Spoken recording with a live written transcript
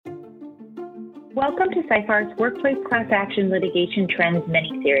Welcome to Seyfarth's Workplace Class Action Litigation Trends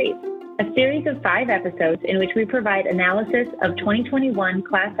mini-series, a series of 5 episodes in which we provide analysis of 2021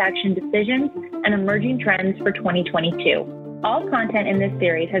 class action decisions and emerging trends for 2022. All content in this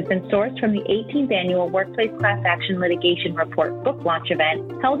series has been sourced from the 18th Annual Workplace Class Action Litigation Report book launch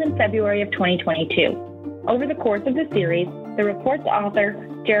event held in February of 2022. Over the course of the series, the report's author,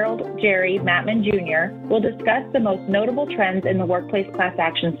 Gerald Jerry Mattman Jr., will discuss the most notable trends in the workplace class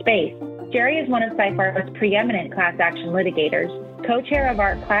action space. Jerry is one of Seyfarth's preeminent class action litigators, co-chair of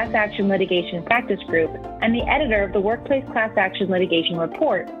our Class Action Litigation Practice Group, and the editor of the Workplace Class Action Litigation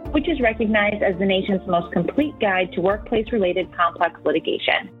Report, which is recognized as the nation's most complete guide to workplace-related complex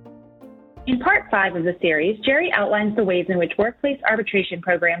litigation. In Part 5 of the series, Jerry outlines the ways in which workplace arbitration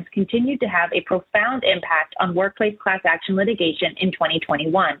programs continued to have a profound impact on workplace class action litigation in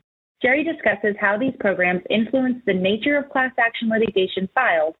 2021. Jerry discusses how these programs influenced the nature of class action litigation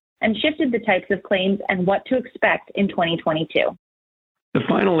filed and shifted the types of claims and what to expect in 2022. The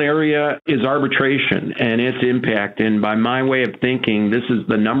final area is arbitration and its impact. And by my way of thinking, this is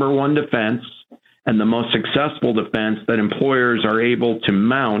the number one defense and the most successful defense that employers are able to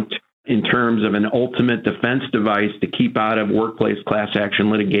mount in terms of an ultimate defense device to keep out of workplace class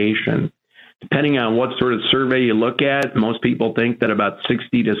action litigation. Depending on what sort of survey you look at, most people think that about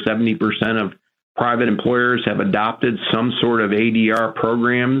 60 to 70% of private employers have adopted some sort of ADR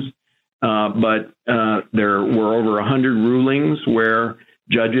programs, but there were over 100 rulings where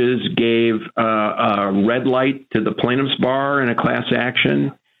judges gave a red light to the plaintiff's bar in a class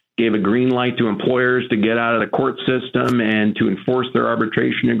action, gave a green light to employers to get out of the court system and to enforce their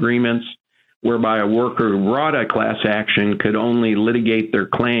arbitration agreements, whereby a worker who brought a class action could only litigate their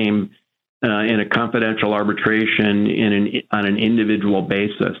claim in a confidential arbitration on an individual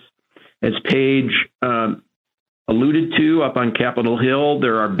basis. As Paige alluded to up on Capitol Hill,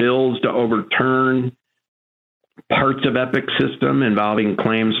 there are bills to overturn parts of EPIC system involving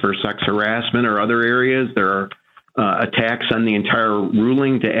claims for sex harassment or other areas. There are attacks on the entire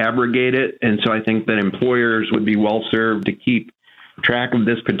ruling to abrogate it. And so I think that employers would be well served to keep track of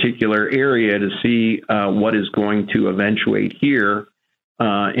this particular area to see what is going to eventuate here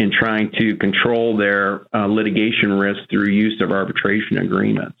in trying to control their litigation risk through use of arbitration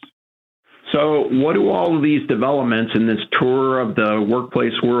agreements. So what do all of these developments in this tour of the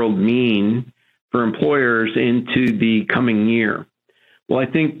workplace world mean for employers into the coming year? Well,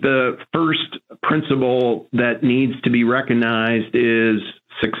 I think the first principle that needs to be recognized is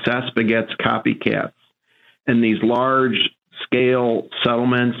success begets copycats. And these large-scale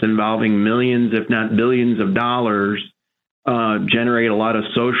settlements involving millions, if not billions of dollars, generate a lot of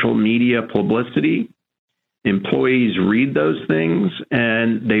social media publicity. Employees read those things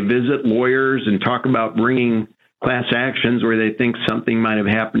and they visit lawyers and talk about bringing class actions where they think something might have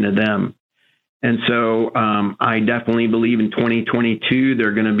happened to them. And so I definitely believe in 2022, there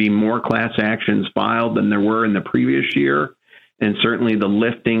are going to be more class actions filed than there were in the previous year. And certainly the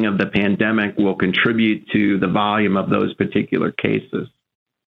lifting of the pandemic will contribute to the volume of those particular cases.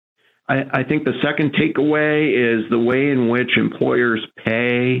 I think the second takeaway is the way in which employers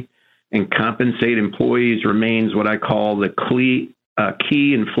pay and compensate employees remains what I call the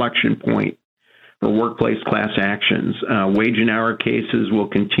key inflection point for workplace class actions. Wage and hour cases will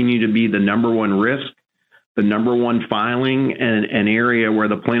continue to be the number one risk, the number one filing, and an area where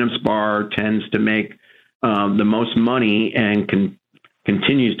the plaintiff's bar tends to make the most money and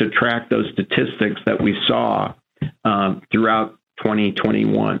continues to track those statistics that we saw throughout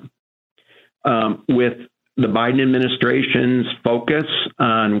 2021. With the Biden administration's focus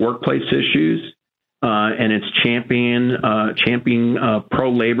on workplace issues and its championing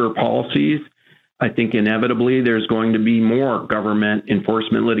pro-labor policies, I think inevitably there's going to be more government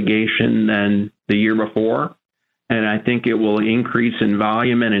enforcement litigation than the year before. And I think it will increase in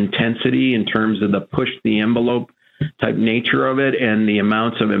volume and intensity in terms of the push the envelope type nature of it and the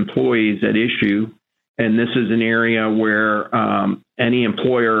amounts of employees at issue. And this is an area where any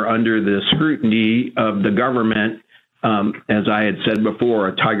employer under the scrutiny of the government, as I had said before,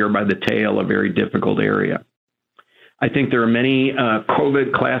 a tiger by the tail, a very difficult area. I think there are many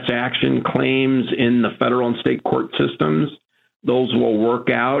COVID class action claims in the federal and state court systems. Those will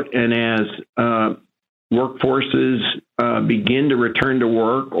work out. And as workforces begin to return to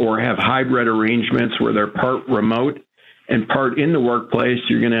work or have hybrid arrangements where they're part remote and part in the workplace,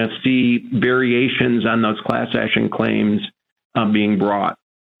 you're going to see variations on those class action claims being brought.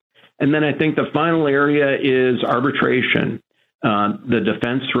 And then I think the final area is arbitration. The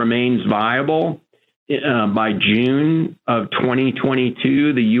defense remains viable. By June of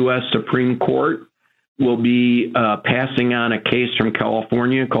 2022, the U.S. Supreme Court will be passing on a case from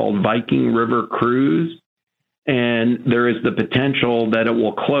California called Viking River Cruise. And there is the potential that it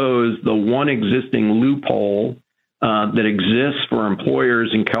will close the one existing loophole that exists for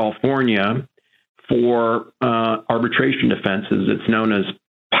employers in California for arbitration defenses. It's known as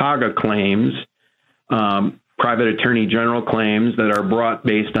PAGA claims, private attorney general claims that are brought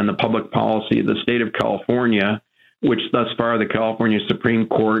based on the public policy of the state of California, which thus far the California Supreme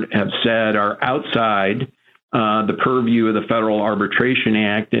Court have said are outside the purview of the Federal Arbitration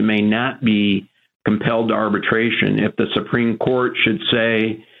Act and may not be compelled to arbitration. If the Supreme Court should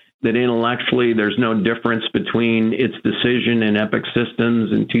say that intellectually there's no difference between its decision in Epic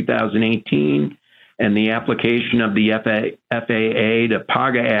Systems in 2018 and the application of the FAA to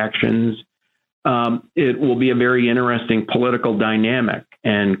PAGA actions, it will be a very interesting political dynamic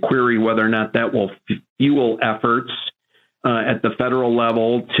and query whether or not that will fuel efforts at the federal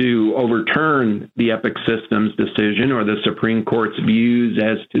level to overturn the Epic Systems decision or the Supreme Court's views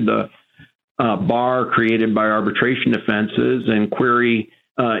as to the bar created by arbitration defenses, and query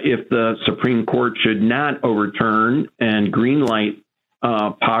if the Supreme Court should not overturn and greenlight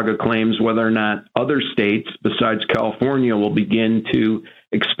PAGA claims, whether or not other states besides California will begin to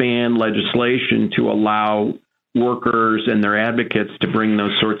expand legislation to allow workers and their advocates to bring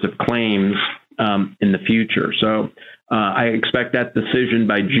those sorts of claims in the future. So I expect that decision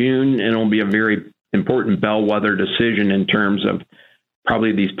by June, and it'll be a very important bellwether decision in terms of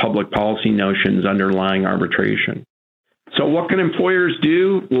probably these public policy notions underlying arbitration. So what can employers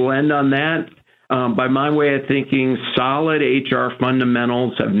do? We'll end on that. By my way of thinking, solid HR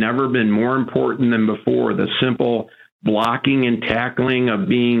fundamentals have never been more important than before. The simple blocking and tackling of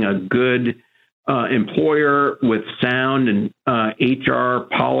being a good employer with sound and HR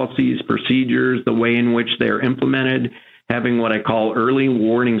policies, procedures, the way in which they're implemented, having what I call early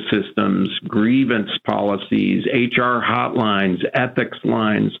warning systems, grievance policies, HR hotlines, ethics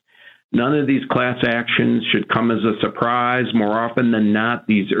lines. None of these class actions should come as a surprise. More often than not,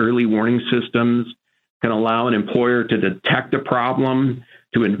 these early warning systems can allow an employer to detect a problem,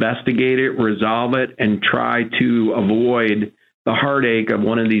 to investigate it, resolve it, and try to avoid the heartache of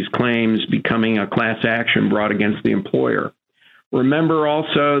one of these claims becoming a class action brought against the employer. Remember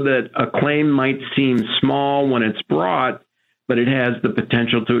also that a claim might seem small when it's brought, but it has the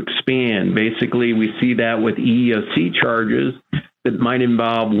potential to expand. Basically, we see that with EEOC charges that might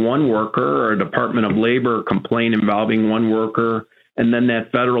involve one worker, or a Department of Labor complaint involving one worker, and then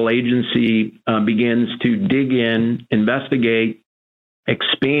that federal agency begins to dig in, investigate,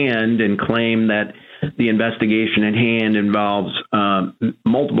 expand, and claim that the investigation at hand involves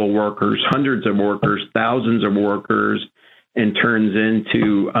multiple workers, hundreds of workers, thousands of workers, and turns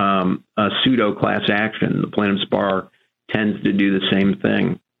into a pseudo class action. The plaintiff's bar tends to do the same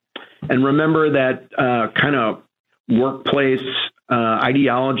thing. And remember that kind of workplace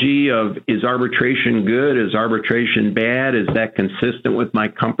ideology of, is arbitration good? Is arbitration bad? Is that consistent with my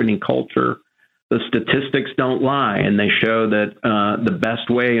company culture? The statistics don't lie, and they show that the best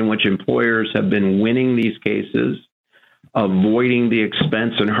way in which employers have been winning these cases, avoiding the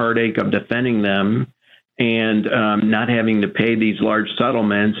expense and heartache of defending them, and not having to pay these large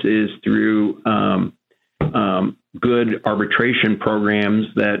settlements, is through good arbitration programs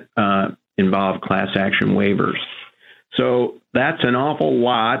that involve class action waivers. So that's an awful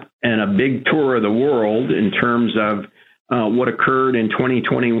lot and a big tour of the world in terms of what occurred in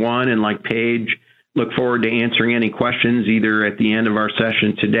 2021. And like Paige, look forward to answering any questions either at the end of our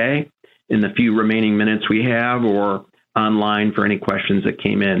session today, in the few remaining minutes we have, or online for any questions that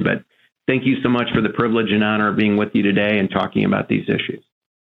came in. But thank you so much for the privilege and honor of being with you today and talking about these issues.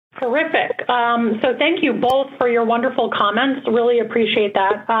 Terrific. So thank you both for your wonderful comments. Really appreciate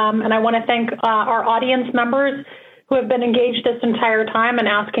that. And I want to thank our audience members who have been engaged this entire time and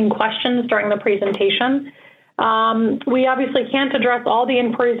asking questions during the presentation. We obviously can't address all the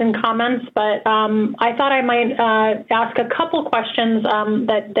inquiries and comments, but I thought I might ask a couple questions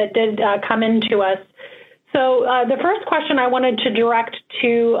that did come into us. So the first question I wanted to direct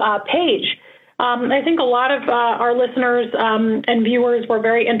to Paige. I think a lot of our listeners and viewers were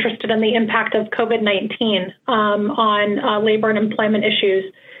very interested in the impact of COVID-19 on labor and employment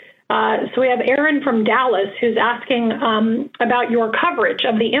issues. So we have Aaron from Dallas who's asking about your coverage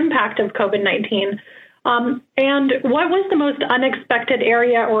of the impact of COVID-19. And what was the most unexpected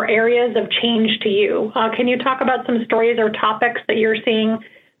area or areas of change to you? Can you talk about some stories or topics that you're seeing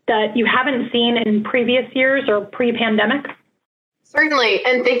that you haven't seen in previous years or pre-pandemic? Certainly,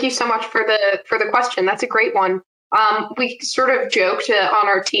 and thank you so much for the question. That's a great one. We sort of joked on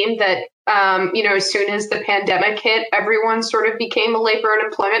our team that as soon as the pandemic hit, everyone sort of became a labor and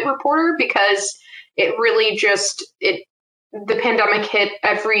employment reporter, because it really just, the pandemic hit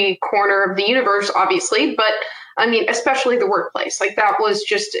every corner of the universe, obviously, but I mean, especially the workplace. Like that was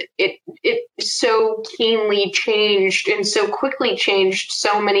just, it so keenly changed and so quickly changed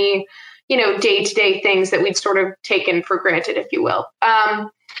so many, day-to-day things that we'd sort of taken for granted, if you will.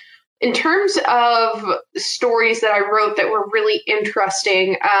 In terms of stories that I wrote that were really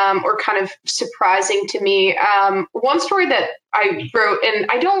interesting or kind of surprising to me, one story that I wrote, and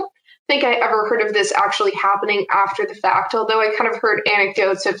I don't think I ever heard of this actually happening after the fact, although I kind of heard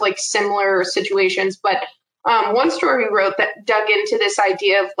anecdotes of like similar situations. But one story we wrote that dug into this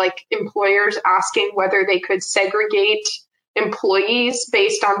idea of like employers asking whether they could segregate employees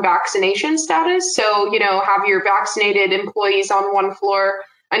based on vaccination status. So, have your vaccinated employees on one floor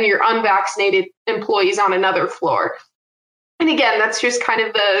and your unvaccinated employees on another floor. And again, that's just kind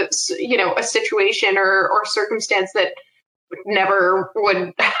of a situation or circumstance that never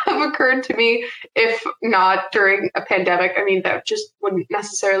would have occurred to me if not during a pandemic. I mean, that just wouldn't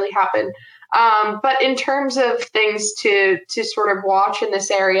necessarily happen. But in terms of things to sort of watch in this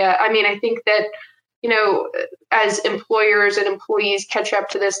area, I mean, I think that, as employers and employees catch up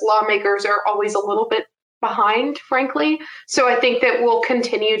to this, lawmakers are always a little bit behind, frankly. So I think that we'll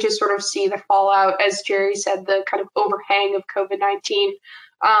continue to sort of see the fallout, as Jerry said, the kind of overhang of COVID-19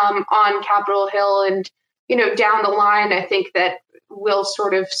 on Capitol Hill. And, down the line, I think that we'll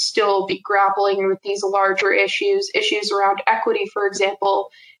sort of still be grappling with these larger issues around equity, for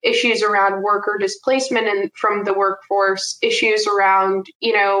example, issues around worker displacement and from the workforce, issues around,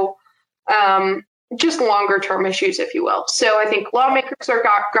 just longer term issues, if you will. So I think lawmakers are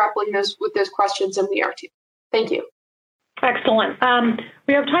grappling with those questions, and we are too. Thank you. Excellent.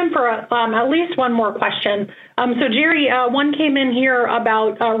 We have time for at least one more question. So Jerry, one came in here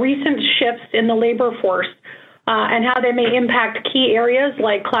about recent shifts in the labor force and how they may impact key areas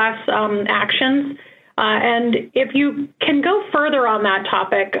like class actions. And if you can go further on that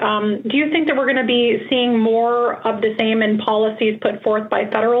topic, do you think that we're going to be seeing more of the same in policies put forth by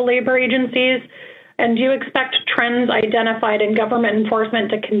federal labor agencies? And do you expect trends identified in government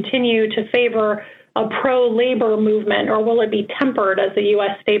enforcement to continue to favor a pro-labor movement, or will it be tempered as the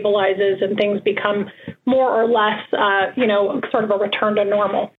U.S. stabilizes and things become more or less, sort of a return to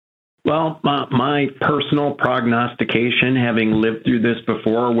normal? Well, my personal prognostication, having lived through this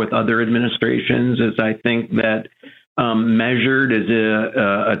before with other administrations, is I think that measured is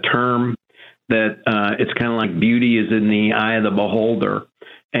a term that it's kind of like beauty is in the eye of the beholder.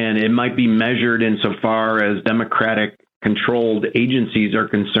 And it might be measured insofar as Democratic-controlled agencies are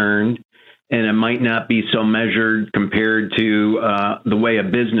concerned, and it might not be so measured compared to the way a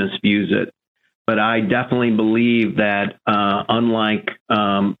business views it. But I definitely believe that unlike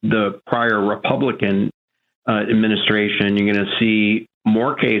the prior Republican administration, you're going to see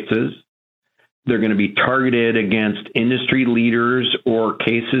more cases. They're going to be targeted against industry leaders or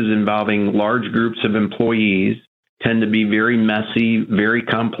cases involving large groups of employees, tend to be very messy, very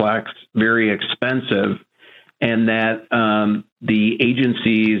complex, very expensive, and that the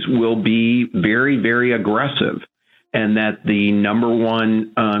agencies will be very, very aggressive, and that the number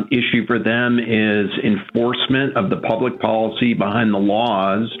one issue for them is enforcement of the public policy behind the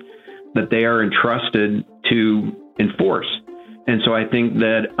laws that they are entrusted to enforce. And so I think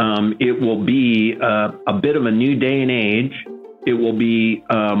that it will be a bit of a new day and age. It will be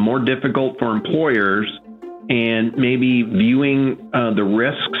more difficult for employers, and maybe viewing the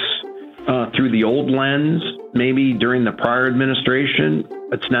risks through the old lens, maybe during the prior administration,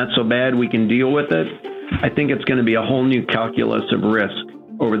 it's not so bad, we can deal with it. I think it's going to be a whole new calculus of risk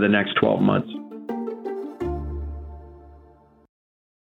over the next 12 months.